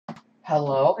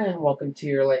Hello and welcome to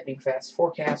your lightning fast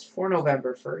forecast for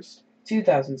November 1st,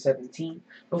 2017.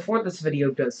 Before this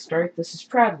video does start, this is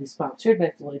proudly sponsored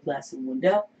by Floyd Glass and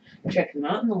Window. Check them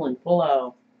out in the link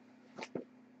below.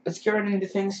 Let's get right into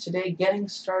things today. Getting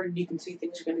started, you can see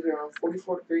things are going to be around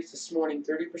 44 degrees this morning,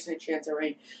 30% chance of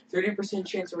rain, 30%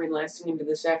 chance of rain lasting into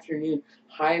this afternoon,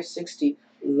 high of 60,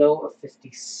 low of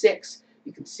 56.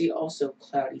 You can see also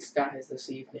cloudy skies this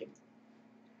evening.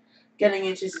 Getting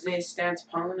into today's stats,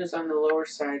 pollen is on the lower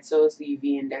side, so is the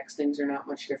UV index. Things are not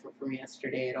much different from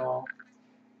yesterday at all.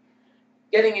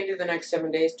 Getting into the next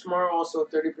 7 days, tomorrow also a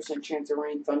 30% chance of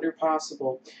rain, thunder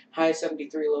possible, high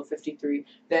 73, low 53.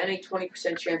 Then a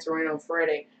 20% chance of rain on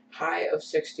Friday, high of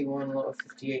 61, low of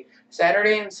 58.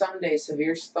 Saturday and Sunday,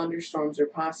 severe thunderstorms are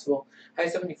possible, high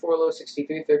 74, low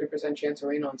 63, 30% chance of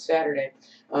rain on Saturday.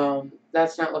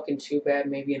 That's not looking too bad,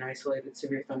 maybe an isolated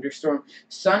severe thunderstorm.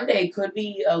 Sunday could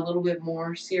be a little bit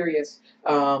more serious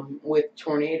with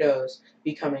tornadoes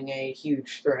becoming a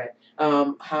huge threat.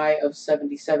 High of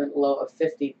 77, low of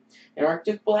 50. An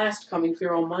Arctic blast coming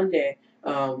through on Monday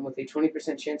with a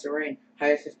 20% chance of rain, high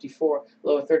of 54,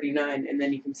 low of 39. And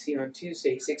then you can see on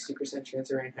Tuesday, 60%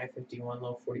 chance of rain, high 51,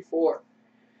 low 44.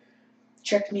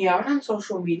 Check me out on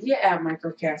social media at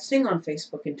Microcasting on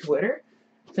Facebook and Twitter.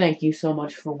 Thank you so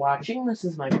much for watching. This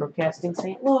is Microcasting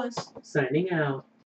St. Louis, signing out.